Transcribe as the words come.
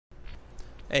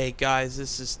Hey guys,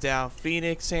 this is Dow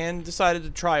Phoenix, and decided to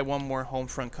try one more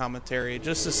Homefront commentary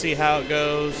just to see how it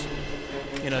goes.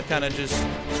 You know, kind of just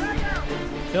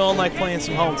feeling like playing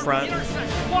some Homefront.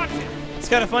 It's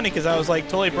kind of funny because I was like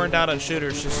totally burned out on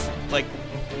shooters just like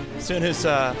as soon as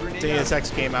Deus Ex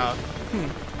came out.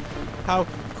 How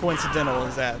coincidental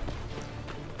is that?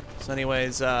 So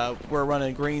anyways, we're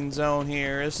running green zone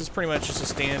here. This is pretty much just a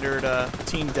standard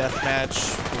team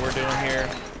deathmatch we're doing here.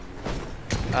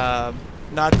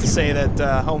 Not to say that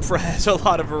Homefront has a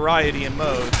lot of variety in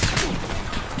modes.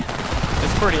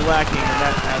 It's pretty lacking in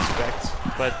that aspect.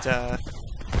 But,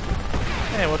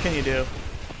 hey, what can you do?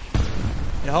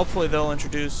 You know, hopefully they'll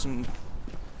introduce some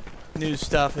new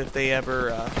stuff if they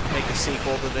ever make a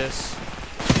sequel to this.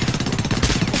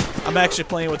 I'm actually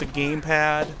playing with a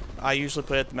gamepad. I usually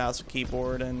play with the mouse and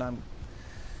keyboard, and I'm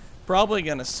probably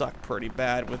going to suck pretty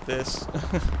bad with this.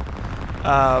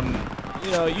 You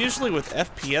know, usually with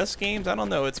FPS games, I don't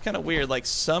know, it's kind of weird. Like,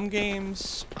 some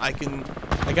games, I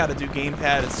gotta do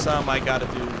gamepad, and some I gotta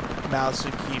do mouse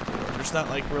and keyboard. There's not,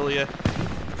 like, really a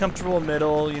comfortable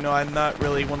middle. You know, I'm not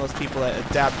really one of those people that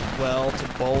adapt well to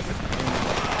both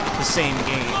in the same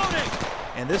game.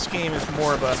 And this game is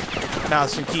more of a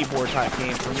mouse and keyboard type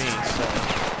game for me, so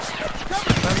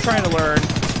I'm trying to learn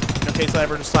in case I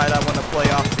ever decide I want to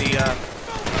play off the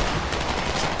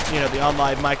you know, the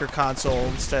online micro console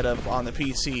instead of on the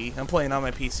PC. I'm playing on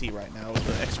my PC right now with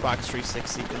the Xbox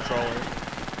 360 controller.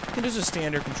 It is a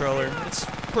standard controller. It's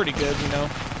pretty good, you know.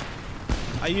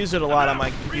 I use it a lot on my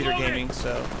computer gaming,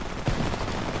 so.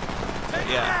 But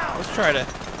yeah, let's try to.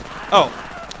 Oh,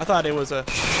 I thought it was a.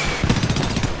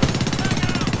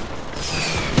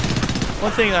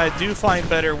 One thing I do find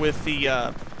better with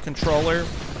the controller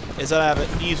is that I have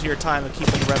an easier time of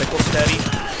keeping the reticle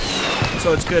steady.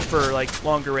 So it's good for like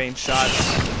longer range shots.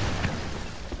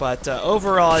 But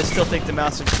overall, I still think the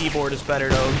mouse and keyboard is better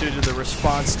though, due to the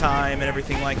response time and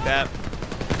everything like that.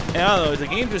 And I don't know, the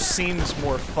game just seems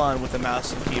more fun with the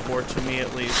mouse and keyboard to me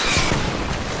at least.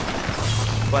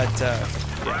 But yeah.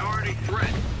 Priority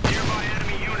threat. Nearby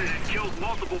enemy unit has killed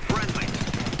multiple friendlies.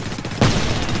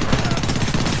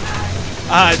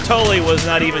 I totally was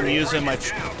not even using my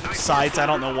sights. I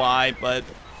don't know why, but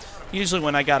usually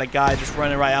when I got a guy just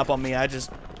running right up on me, I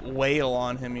just wail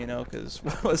on him, you know, because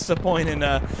what's the point in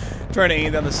trying to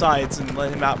aim down the sights and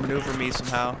let him outmaneuver me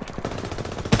somehow?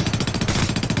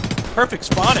 Perfect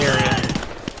spawn area.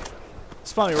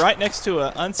 Spawning right next to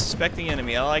an unsuspecting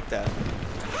enemy. I like that.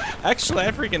 Actually,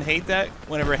 I freaking hate that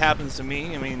whenever it happens to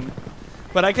me. I mean,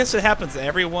 but I guess it happens to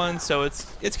everyone, so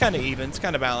it's kind of even. It's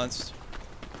kind of balanced.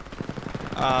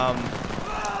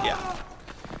 Yeah.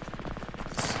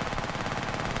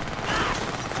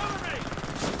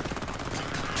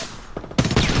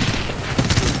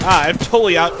 I've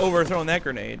totally overthrown that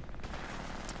grenade.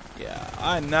 Yeah,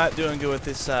 I'm not doing good with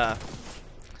this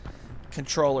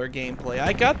controller gameplay.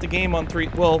 I got the game on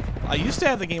well, I used to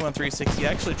have the game on 360.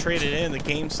 I actually traded in the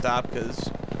GameStop because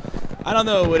I don't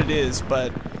know what it is,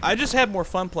 but I just have more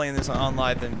fun playing this on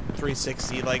live than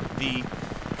 360. Like, the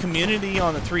community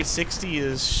on the 360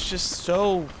 is just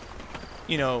so,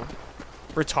 you know,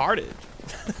 retarded.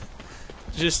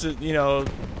 Just to, you know,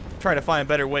 try to find a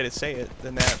better way to say it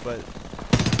than that, but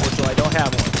I don't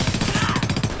have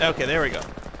one. Okay, there we go.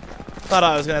 Thought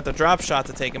I was gonna have to drop shot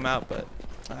to take him out, but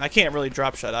I can't really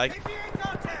drop shot. You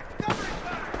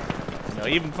know,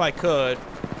 even if I could,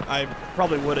 I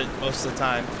probably wouldn't most of the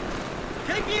time.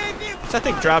 So I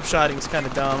think drop shotting is kind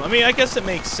of dumb. I mean, I guess it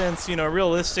makes sense. You know,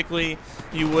 realistically,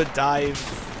 you would dive,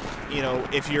 you know,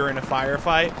 if you're in a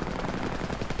firefight.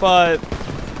 But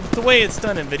the way it's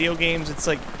done in video games, it's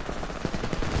like,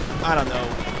 I don't know.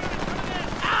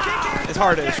 It's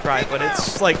hard to describe, but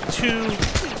it's like too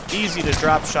easy to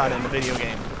drop shot in a video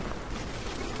game.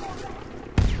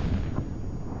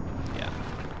 Yeah.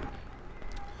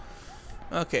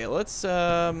 Okay, let's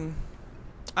I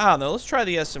don't know, let's try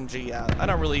the SMG out. I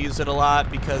don't really use it a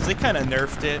lot because they kind of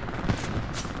nerfed it.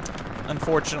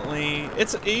 Unfortunately,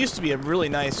 it used to be a really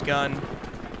nice gun,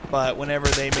 but whenever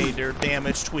they made their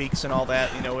damage tweaks and all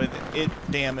that, you know, it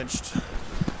damaged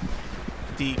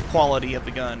the quality of the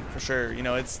gun, for sure. You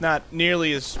know, it's not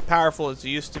nearly as powerful as it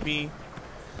used to be.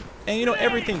 And, you know,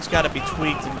 everything's got to be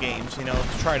tweaked in games, you know,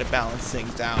 to try to balance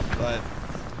things out. But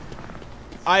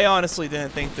I honestly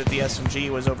didn't think that the SMG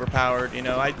was overpowered. You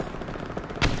know, I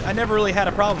never really had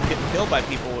a problem getting killed by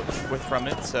people with from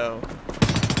it, so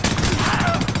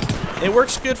it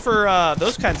works good for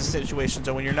those kinds of situations.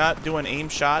 So when you're not doing aim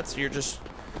shots, you're just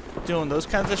doing those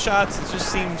kinds of shots, it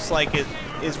just seems like it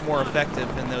is more effective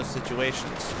in those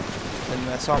situations than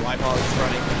the assault rifle I was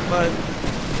running. But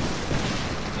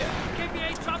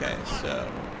yeah, okay, so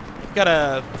Got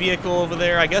a vehicle over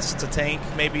there. I guess it's a tank.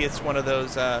 Maybe it's one of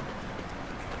those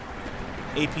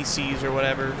APCs or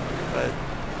whatever. But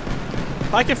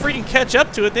if I can freaking catch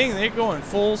up to it, they're going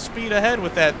full speed ahead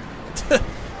with that.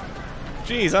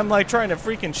 Jeez, I'm like trying to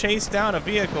freaking chase down a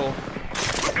vehicle.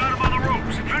 We've got him on the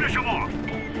ropes. Finish him off.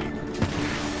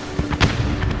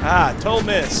 Ah, total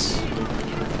miss.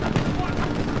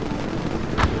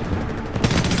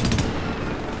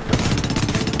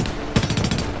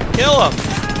 Kill him.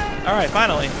 All right,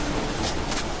 finally.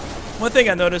 One thing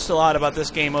I noticed a lot about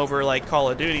this game over like Call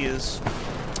of Duty is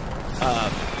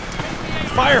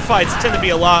firefights tend to be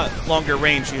a lot longer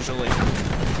range usually.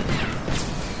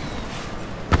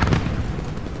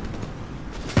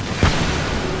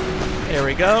 There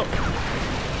we go.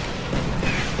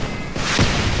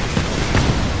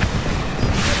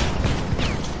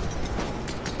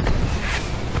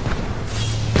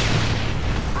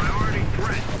 Priority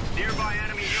threat. Nearby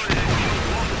enemy unit has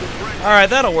killed multiple friendly. All right,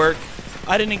 that'll work.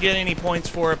 I didn't get any points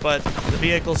for it, but the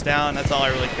vehicle's down. That's all I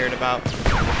really cared about.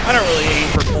 I don't really aim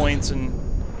for points, and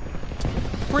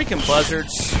freaking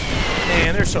buzzards,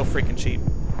 man, they're so freaking cheap.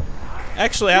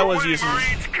 Actually, I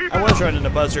was running a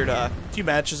buzzard a few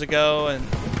matches ago, and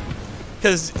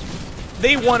because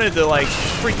they wanted to like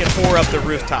freaking pour up the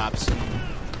rooftops, and,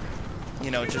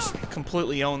 you know, just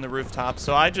completely own the rooftops.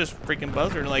 So I just freaking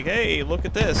buzzard like, hey, look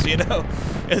at this, you know.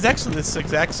 It's actually this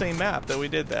exact same map that we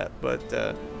did that, but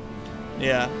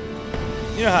yeah,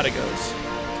 you know how it goes.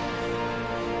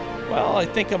 Well, I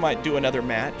think I might do another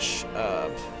match.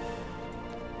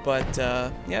 But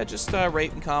yeah, just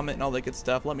rate and comment and all that good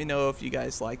stuff. Let me know if you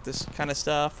guys like this kind of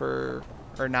stuff or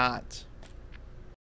not.